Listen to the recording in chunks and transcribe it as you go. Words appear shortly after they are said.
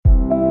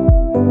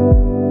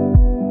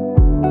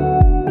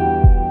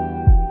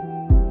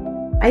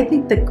I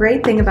think the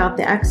great thing about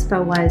the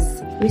expo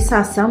was we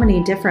saw so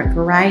many different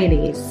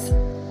varieties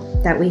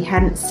that we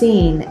hadn't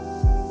seen.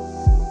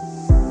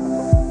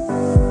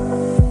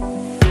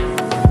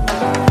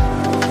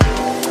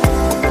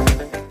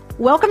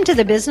 Welcome to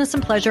the Business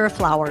and Pleasure of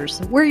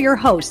Flowers. We're your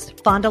hosts,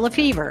 Fonda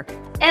Lefevre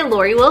and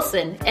Lori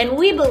Wilson, and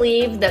we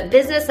believe that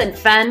business and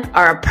fun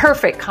are a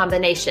perfect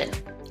combination.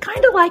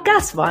 Kind of like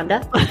us,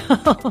 Fonda.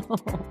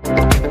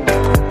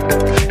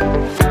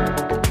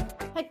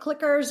 Hi,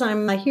 Clickers.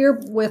 I'm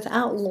here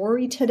without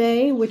Lori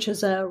today, which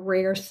is a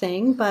rare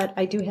thing, but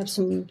I do have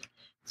some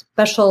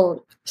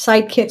special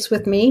sidekicks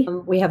with me.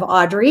 We have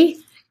Audrey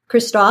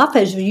Christoph,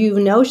 as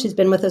you know, she's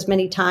been with us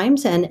many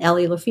times, and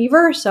Ellie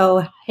Lefevre.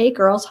 So, hey,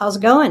 girls, how's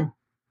it going?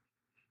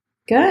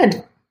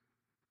 Good.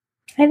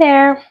 Hi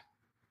there.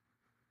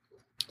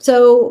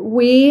 So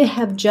we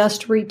have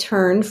just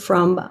returned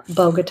from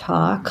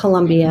Bogota,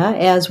 Colombia,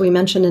 as we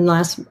mentioned in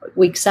last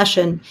week's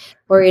session.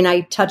 Lori and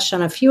I touched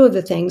on a few of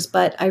the things,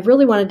 but I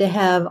really wanted to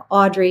have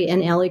Audrey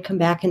and Ellie come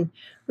back and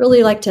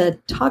really like to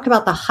talk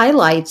about the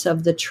highlights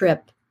of the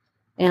trip.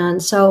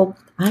 And so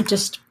I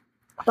just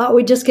thought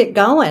we'd just get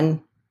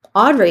going.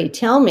 Audrey,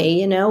 tell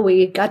me,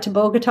 we got to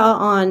Bogota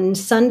on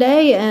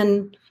Sunday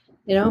and,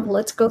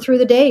 let's go through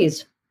the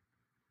days.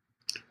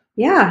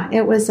 Yeah,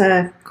 it was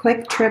a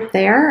quick trip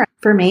there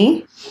for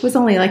me. It was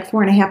only like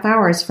 4.5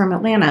 hours from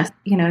Atlanta.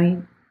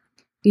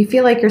 You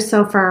feel like you're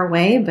so far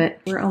away, but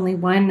we're only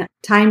one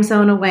time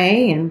zone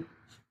away and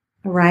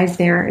arrived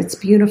there. It's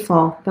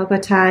beautiful.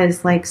 Bogota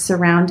is like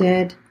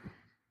surrounded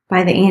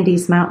by the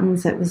Andes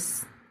Mountains. It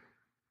was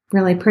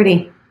really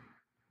pretty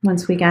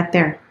once we got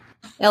there.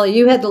 Ellie,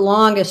 you had the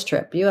longest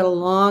trip. You had a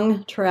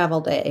long travel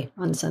day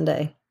on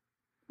Sunday.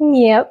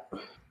 Yep,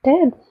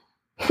 did.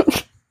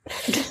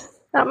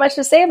 Not much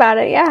to say about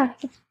it, yeah.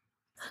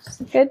 It's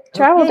a good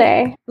travel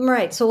day.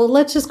 Right, so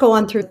let's just go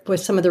on through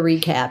with some of the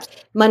recaps.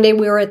 Monday,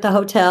 we were at the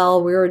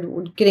hotel. We were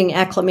getting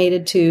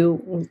acclimated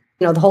to,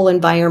 the whole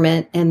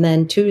environment. And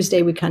then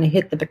Tuesday, we kind of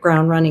hit the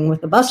ground running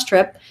with a bus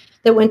trip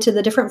that went to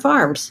the different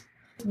farms.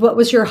 What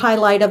was your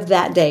highlight of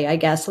that day, I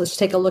guess? Let's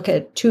take a look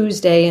at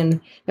Tuesday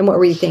and what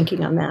were you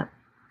thinking on that?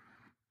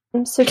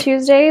 So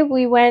Tuesday,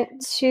 we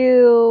went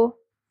to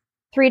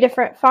 3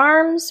 different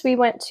farms. We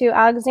went to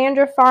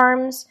Alexandra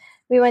Farms,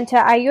 we went to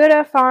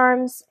Ayuda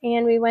Farms,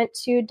 and we went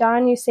to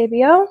Don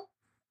Eusebio.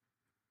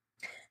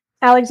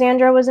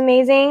 Alexandra was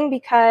amazing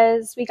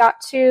because we got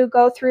to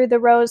go through the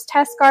rose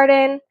test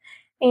garden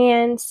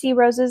and see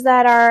roses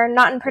that are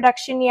not in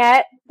production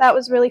yet. That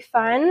was really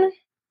fun.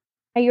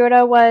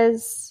 Ayuda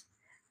was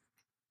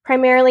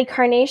primarily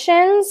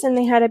carnations, and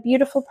they had a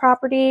beautiful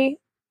property,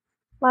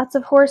 lots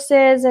of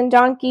horses and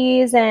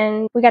donkeys,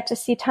 and we got to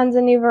see tons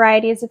of new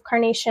varieties of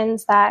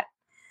carnations that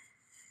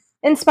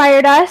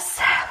inspired us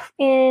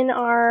in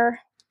our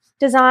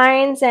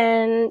designs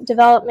and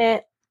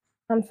development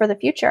for the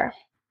future.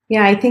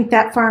 Yeah, I think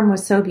that farm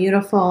was so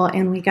beautiful,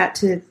 and we got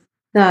to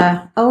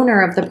the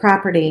owner of the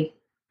property.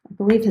 I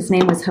believe his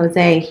name was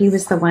Jose. He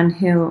was the one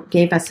who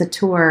gave us a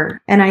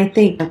tour, and I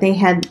think they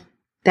had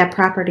that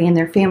property in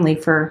their family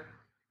for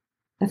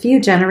a few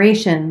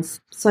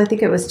generations. So I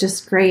think it was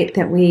just great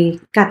that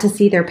we got to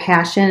see their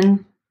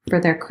passion for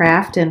their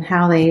craft and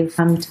how they've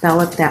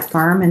developed that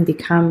farm and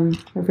become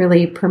a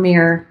really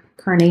premier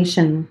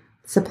carnation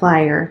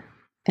supplier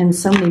and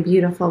so many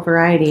beautiful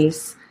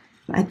varieties.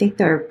 I think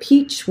their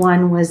peach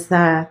one was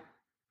the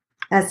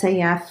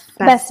SAF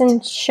Best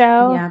in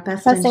Show. Yeah,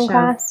 best in show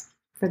class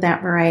for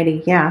that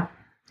variety. Yeah.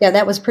 Yeah,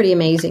 that was pretty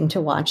amazing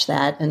to watch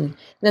that. And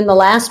then the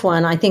last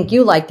one, I think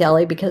you liked,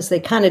 Ellie, because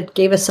they kind of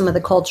gave us some of the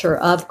culture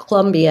of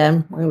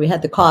Colombia. When we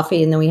had the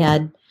coffee and then we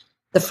had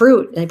the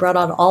fruit. They brought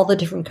out all the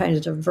different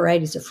kinds of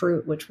varieties of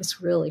fruit, which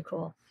was really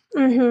cool.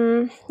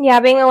 Mm-hmm.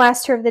 Yeah, being the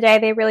last tour of the day,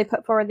 they really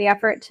put forward the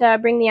effort to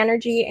bring the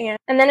energy.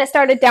 And then it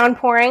started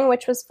downpouring,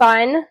 which was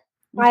fun.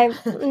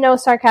 No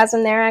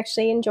sarcasm there. I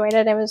actually enjoyed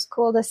it. It was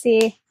cool to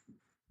see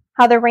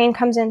how the rain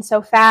comes in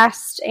so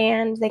fast,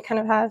 and they kind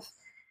of have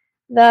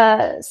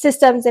the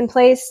systems in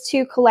place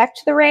to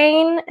collect the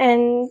rain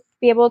and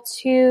be able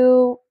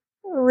to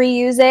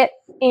reuse it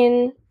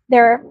in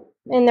their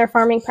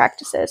farming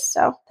practices.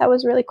 So that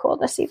was really cool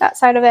to see that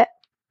side of it.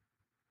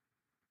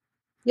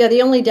 Yeah,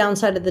 the only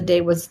downside of the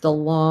day was the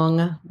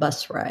long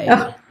bus ride.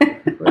 Oh.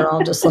 We're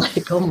all just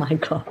like, oh my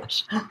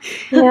gosh.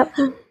 Yep.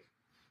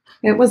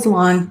 It was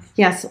long.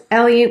 Yes.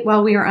 Ellie,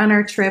 while we were on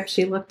our trip,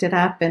 she looked it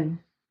up, and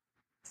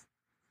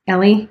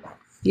Ellie,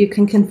 you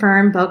can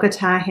confirm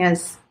Bogota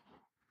has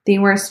the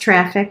worst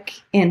traffic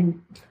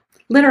in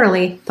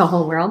literally the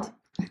whole world.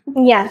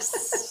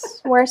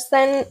 Yes. Worse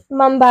than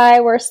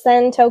Mumbai, worse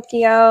than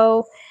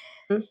Tokyo,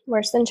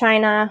 worse than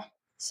China.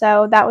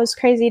 So that was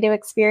crazy to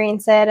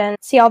experience it and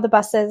see all the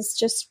buses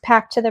just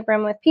packed to the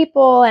brim with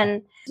people.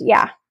 And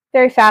yeah,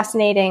 very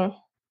fascinating.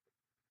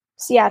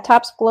 So yeah,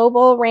 tops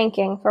global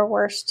ranking for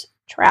worst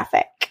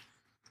traffic.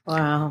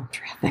 Wow.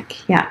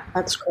 Traffic. Yeah.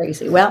 That's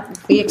crazy. Well,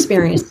 we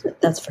experienced it,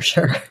 that's for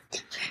sure.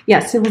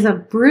 Yes, it was a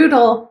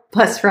brutal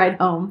bus ride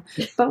home,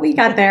 but we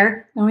got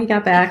there and we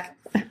got back.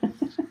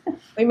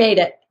 We made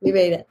it. We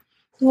made it.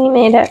 We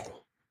made it.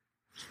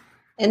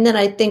 And then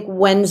I think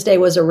Wednesday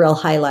was a real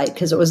highlight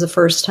because it was the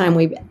first time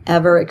we've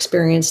ever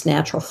experienced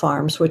Natural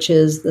Farms, which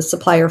is the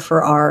supplier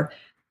for our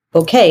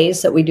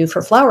bouquets that we do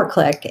for Flower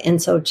Click.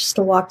 And so just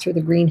to walk through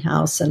the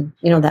greenhouse and,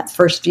 that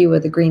first view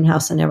of the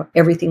greenhouse and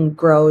everything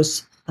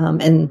grows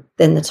and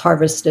then it's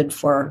harvested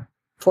for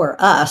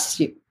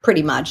us,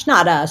 pretty much.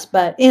 Not us,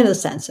 but in a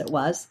sense it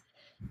was.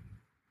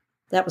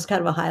 That was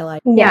kind of a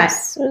highlight.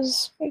 Yes, it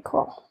was very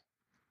cool.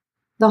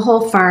 The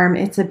whole farm,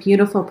 it's a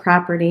beautiful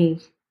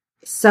property,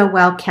 so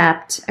well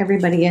kept.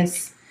 Everybody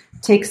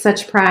takes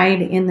such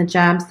pride in the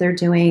jobs they're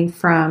doing,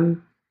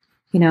 from,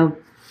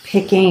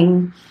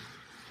 picking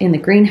in the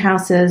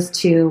greenhouses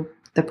to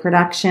the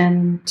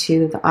production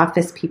to the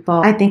office people.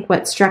 I think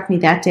what struck me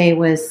that day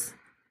was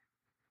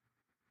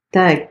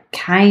the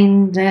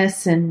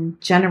kindness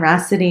and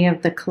generosity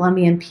of the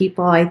Colombian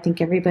people. I think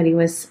everybody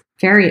was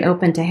very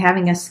open to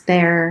having us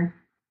there.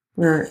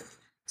 We're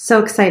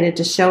so excited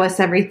to show us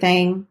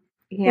everything.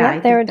 Yeah,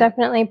 they were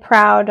definitely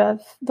proud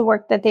of the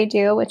work that they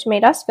do, which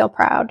made us feel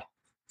proud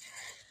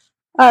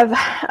of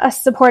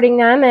us supporting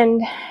them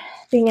and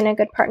being in a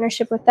good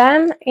partnership with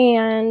them.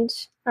 And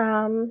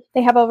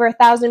they have over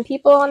 1,000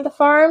 people on the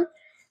farm.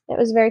 It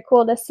was very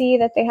cool to see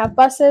that they have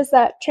buses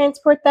that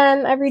transport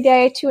them every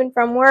day to and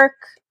from work,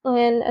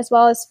 and as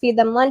well as feed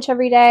them lunch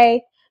every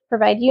day,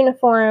 provide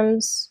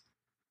uniforms.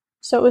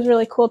 So it was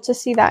really cool to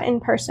see that in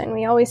person.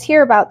 We always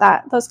hear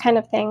about those kind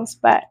of things,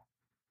 but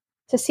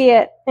to see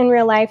it in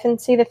real life and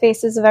see the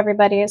faces of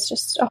everybody is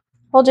just a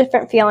whole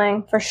different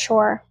feeling for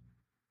sure.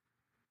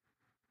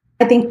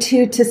 I think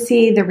too, to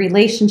see the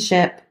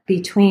relationship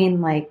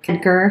between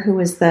Edgar, who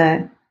was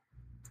the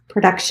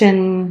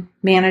production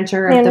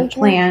manager of the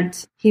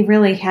plant, he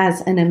really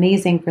has an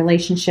amazing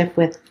relationship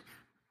with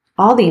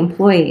all the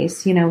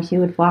employees. He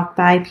would walk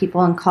by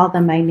people and call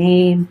them by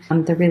name.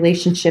 The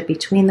relationship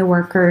between the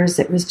workers,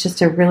 it was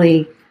just a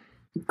really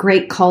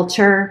great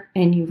culture,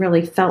 and you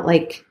really felt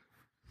like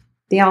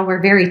they all were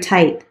very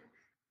tight.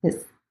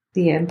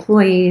 The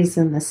employees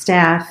and the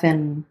staff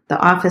and the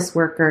office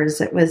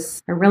workers, it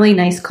was a really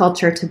nice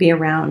culture to be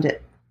around.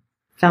 It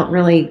felt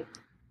really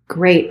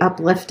great,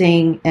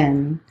 uplifting,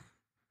 and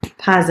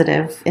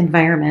positive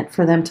environment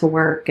for them to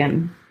work,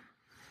 and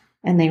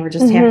they were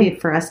just happy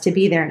for us to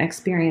be there and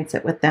experience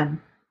it with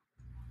them.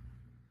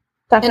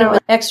 Definitely. And it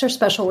was extra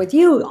special with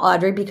you,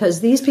 Audrey,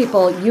 because these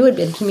people you had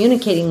been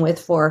communicating with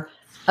for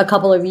a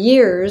couple of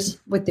years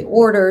with the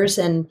orders,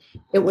 and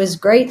it was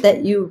great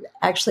that you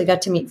actually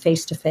got to meet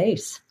face to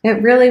face.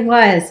 It really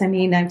was. I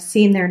mean, I've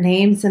seen their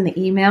names in the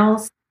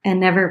emails and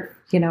never,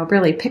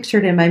 really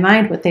pictured in my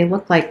mind what they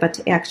look like, but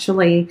to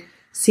actually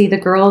see the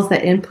girls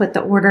that input the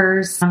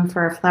orders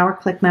for our Flower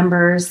Click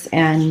members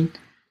and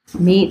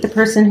meet the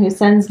person who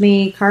sends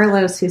me,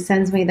 Carlos, who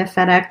sends me the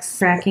FedEx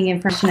tracking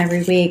information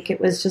every week. It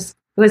was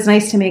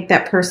nice to make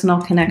that personal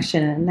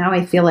connection. And now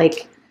I feel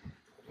like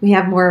we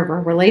have more of a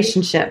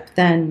relationship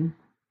than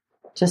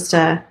just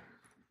a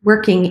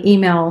working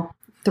email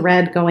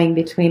thread going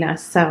between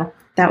us. So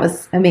that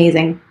was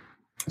amazing.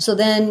 So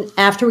then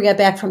after we got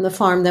back from the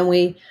farm, then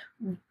we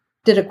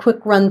did a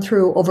quick run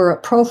through over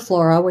at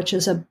Proflora, which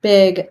is a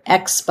big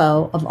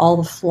expo of all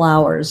the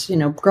flowers,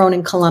 grown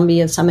in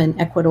Colombia, some in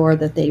Ecuador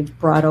that they've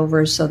brought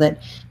over, so that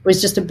it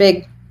was just a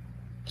big,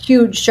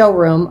 huge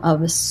showroom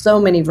of so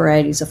many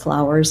varieties of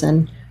flowers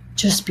and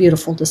just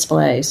beautiful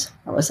displays.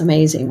 That was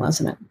amazing,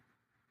 wasn't it?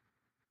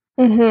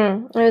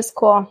 It was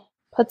cool.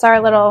 Puts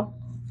our little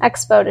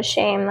expo to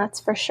shame, that's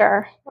for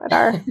sure, at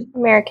our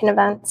American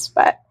events.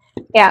 But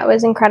yeah, it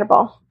was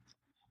incredible.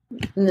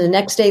 And the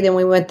next day, then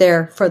we went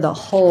there for the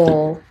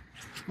whole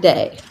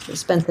day. We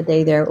spent the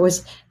day there. It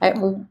was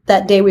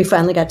that day we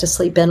finally got to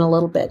sleep in a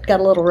little bit, got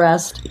a little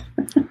rest.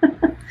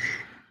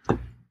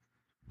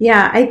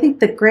 Yeah, I think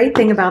the great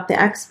thing about the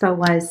expo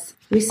was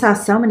we saw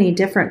so many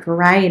different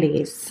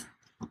varieties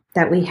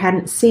that we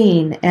hadn't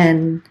seen.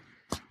 And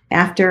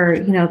after,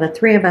 the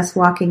three of us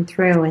walking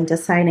through and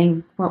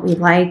deciding what we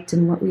liked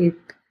and what we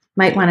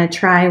might want to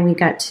try, we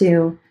got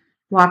to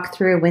walk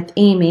through with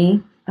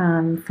Amy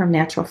from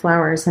Natural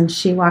Flowers, and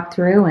she walked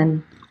through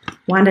and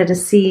wanted to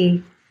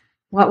see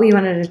what we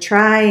wanted to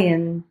try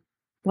and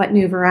what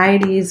new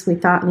varieties we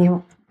thought we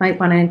might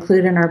want to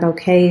include in our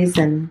bouquets,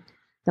 and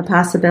the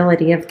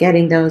possibility of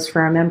getting those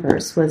for our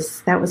members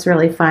was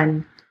really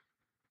fun.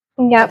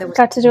 Yep,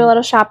 got to do a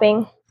little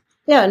shopping.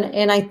 Yeah,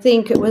 and I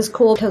think it was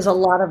cool because a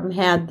lot of them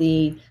had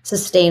the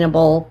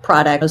sustainable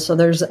product. So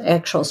there's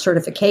actual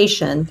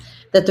certification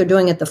that they're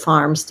doing at the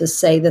farms to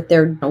say that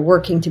they're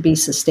working to be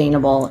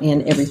sustainable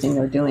in everything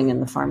they're doing in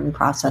the farming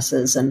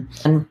processes and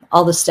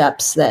all the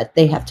steps that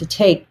they have to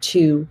take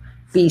to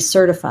be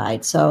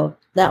certified. So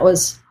that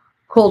was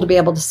cool to be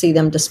able to see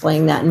them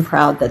displaying that and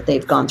proud that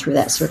they've gone through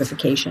that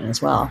certification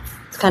as well.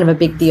 It's kind of a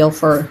big deal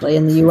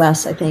in the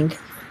U.S., I think.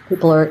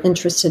 People are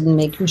interested in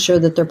making sure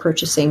that they're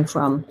purchasing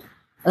from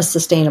a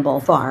sustainable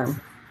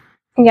farm.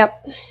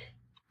 Yep.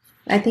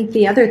 I think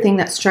the other thing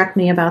that struck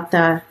me about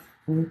the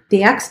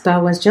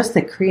expo was just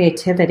the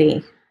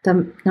creativity,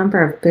 the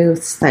number of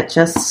booths that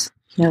just,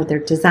 their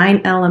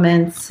design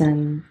elements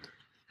and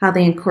how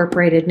they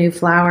incorporated new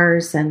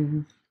flowers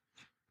and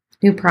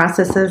new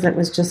processes. It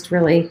was just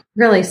really,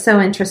 really so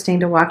interesting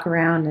to walk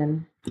around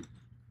and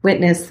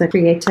witness the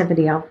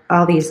creativity of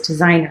all these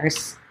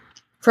designers.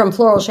 From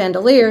floral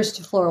chandeliers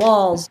to floral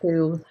walls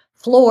to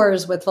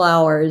floors with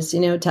flowers,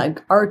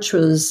 to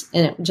arches.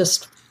 And it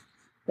just,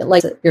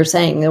 like you're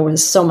saying, there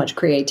was so much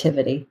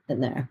creativity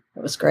in there.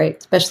 It was great,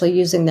 especially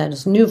using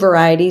those new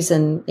varieties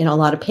and, a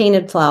lot of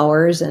painted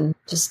flowers, and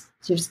just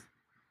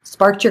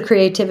sparked your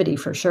creativity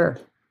for sure.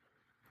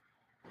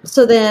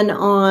 So then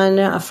on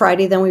a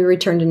Friday, then we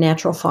returned to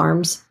Natural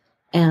Farms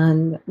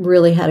and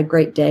really had a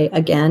great day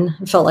again.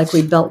 It felt like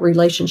we built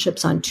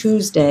relationships on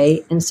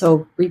Tuesday. And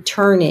so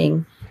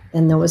returning,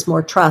 and there was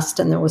more trust,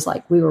 and there was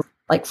we were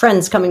like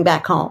friends coming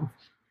back home.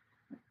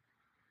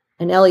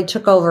 And Ellie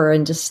took over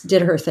and just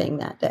did her thing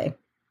that day.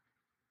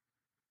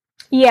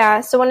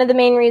 Yeah, so one of the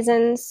main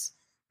reasons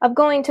of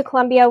going to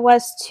Columbia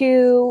was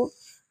to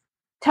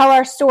tell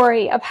our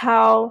story of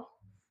how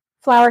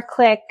Flower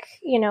Click,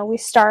 we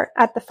start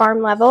at the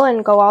farm level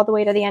and go all the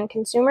way to the end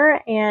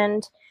consumer.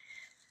 And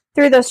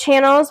through those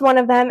channels, one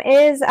of them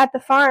is at the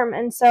farm.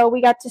 And so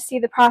we got to see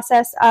the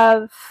process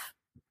of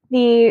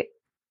the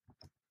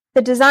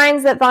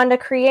designs that Vonda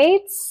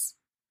creates,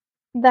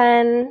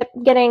 then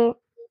getting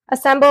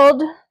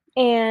assembled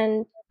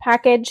and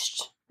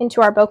packaged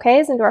into our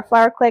bouquets, into our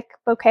Flower Click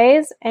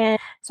bouquets. And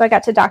so I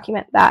got to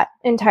document that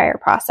entire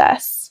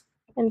process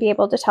and be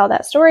able to tell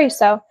that story.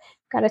 So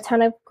got a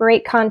ton of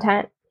great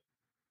content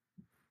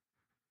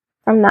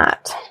from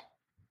that.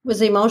 It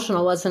was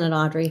emotional, wasn't it,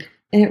 Audrey?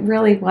 It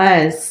really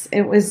was.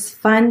 It was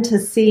fun to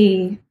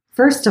see.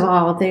 First of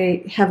all,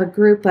 they have a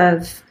group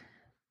of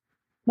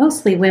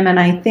mostly women,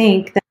 I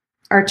think, that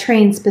are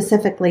trained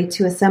specifically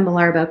to assemble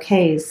our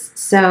bouquets.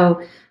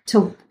 So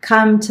to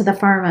come to the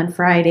farm on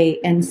Friday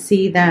and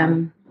see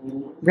them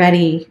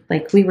ready,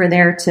 we were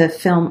there to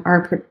film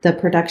the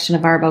production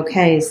of our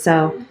bouquets.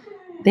 So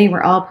they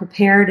were all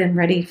prepared and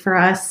ready for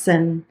us.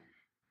 And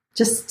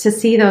just to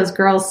see those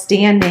girls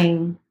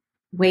standing,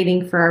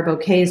 waiting for our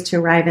bouquets to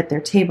arrive at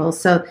their tables.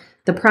 So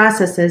the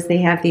process is they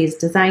have these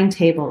design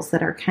tables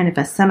that are kind of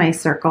a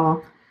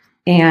semicircle,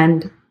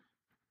 and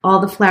all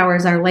the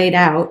flowers are laid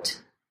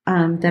out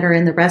that are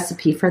in the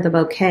recipe for the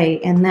bouquet.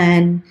 And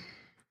then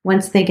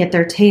once they get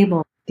their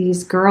table,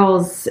 these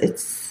girls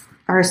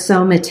are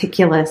so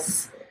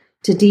meticulous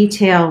to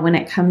detail when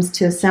it comes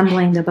to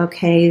assembling the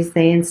bouquets.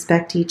 They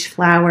inspect each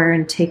flower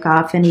and take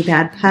off any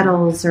bad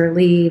petals or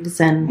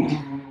leaves,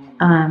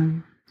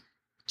 and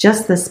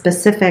just the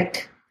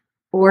specific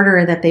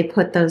order that they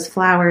put those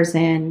flowers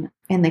in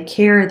and the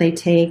care they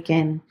take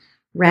in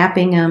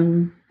wrapping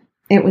them.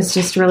 It was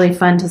just really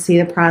fun to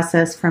see the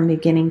process from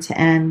beginning to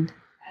end.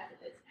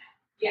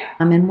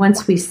 And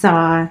once we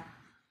saw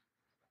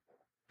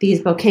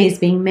these bouquets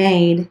being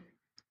made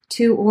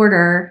to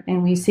order,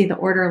 and we see the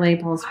order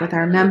labels with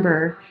our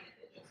member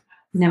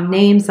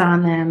names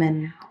on them,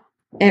 and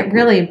it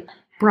really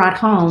brought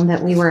home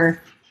that we were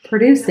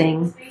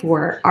producing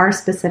for our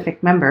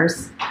specific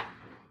members.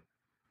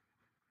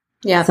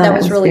 Yeah, so that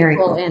was really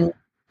cool.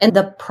 And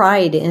the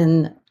pride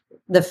in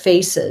the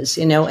faces,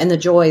 and the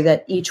joy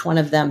that each one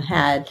of them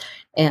had.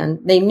 And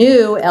they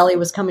knew Ellie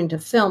was coming to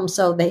film,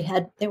 so they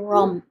had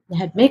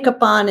makeup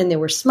on, and they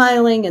were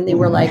smiling, and they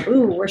were like,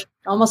 ooh, we're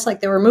almost like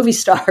they were movie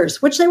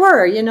stars, which they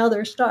were,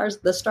 they're stars,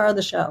 the star of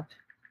the show.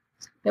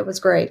 It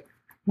was great.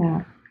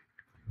 Yeah.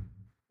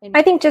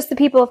 I think just the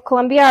people of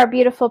Columbia are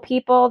beautiful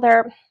people.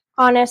 They're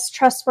honest,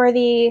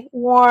 trustworthy,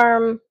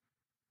 warm,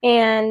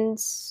 and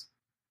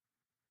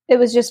it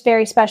was just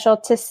very special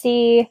to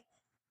see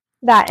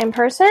that in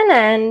person.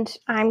 And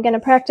I'm going to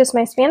practice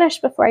my Spanish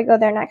before I go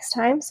there next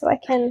time so I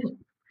can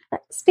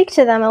speak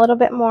to them a little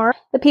bit more.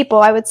 The people,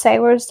 I would say,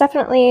 was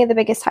definitely the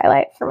biggest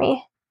highlight for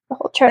me the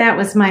whole trip. That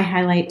was my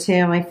highlight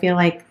too. I feel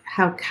like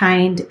how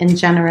kind and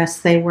generous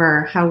they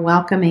were, how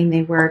welcoming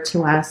they were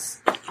to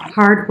us,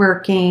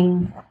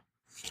 hardworking,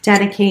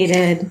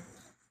 dedicated,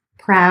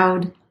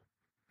 proud.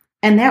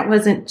 And that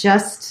wasn't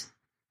just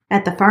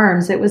at the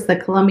farms. It was the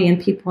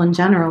Colombian people in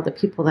general, the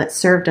people that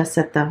served us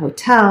at the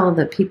hotel,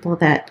 the people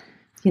that,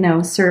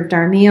 served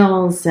our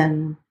meals,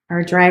 and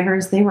our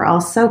drivers. They were all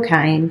so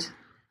kind.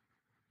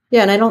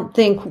 Yeah, and I don't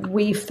think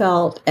we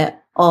felt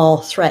at all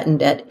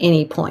threatened at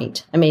any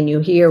point. I mean, you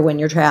hear when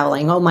you're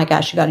traveling, oh my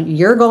gosh,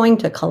 you're going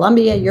to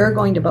Colombia, you're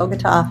going to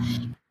Bogota.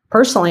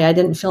 Personally, I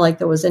didn't feel like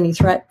there was any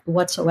threat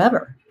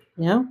whatsoever.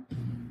 It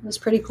was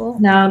pretty cool.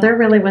 No, there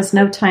really was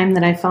no time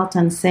that I felt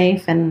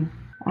unsafe, and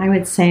I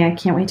would say I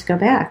can't wait to go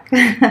back.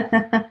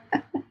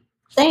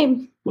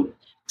 Same.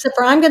 Except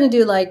for I'm going to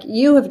do like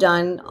you have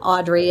done,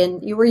 Audrey,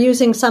 and you were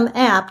using some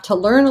app to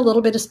learn a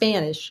little bit of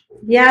Spanish.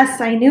 Yes,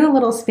 I knew a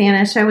little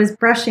Spanish. I was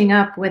brushing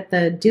up with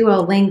the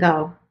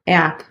Duolingo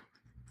app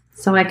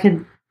so I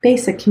could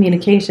basic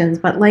communications.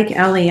 But like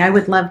Ellie, I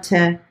would love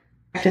to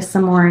practice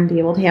some more and be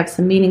able to have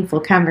some meaningful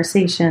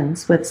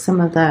conversations with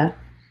some of the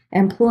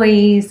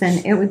employees.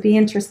 And it would be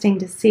interesting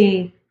to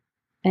see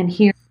and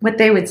hear what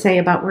they would say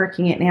about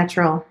working at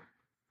Natural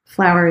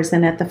Flowers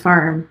and at the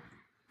farm.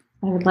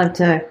 I would love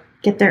to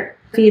get their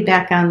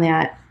feedback on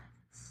that.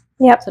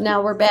 Yep. So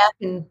now we're back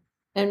and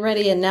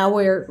ready, and now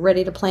we're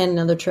ready to plan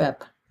another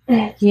trip.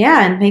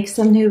 Yeah, and make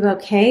some new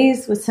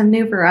bouquets with some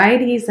new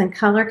varieties and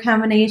color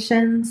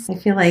combinations. I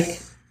feel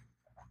like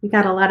we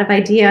got a lot of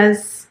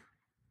ideas,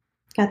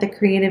 got the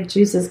creative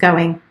juices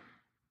going.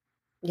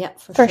 Yeah,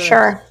 For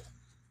sure.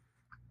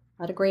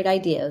 A lot of great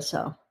ideas.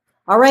 So,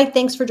 all right.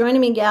 Thanks for joining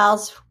me,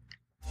 gals.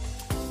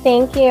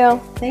 Thank you.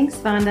 Thanks,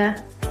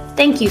 Vonda.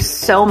 Thank you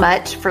so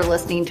much for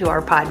listening to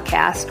our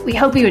podcast. We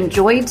hope you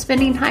enjoyed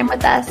spending time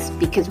with us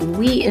because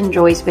we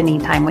enjoy spending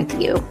time with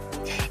you.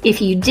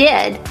 If you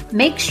did,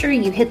 make sure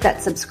you hit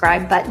that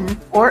subscribe button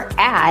or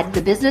add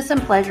the business and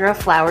pleasure of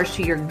flowers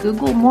to your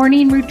Google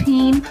morning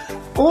routine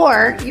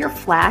or your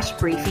flash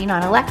briefing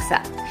on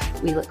Alexa.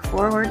 We look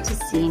forward to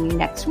seeing you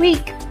next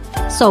week.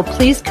 So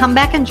please come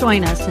back and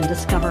join us and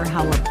discover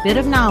how a bit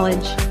of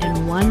knowledge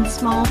and one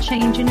small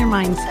change in your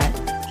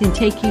mindset can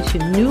take you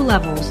to new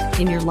levels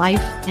in your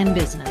life and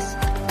business.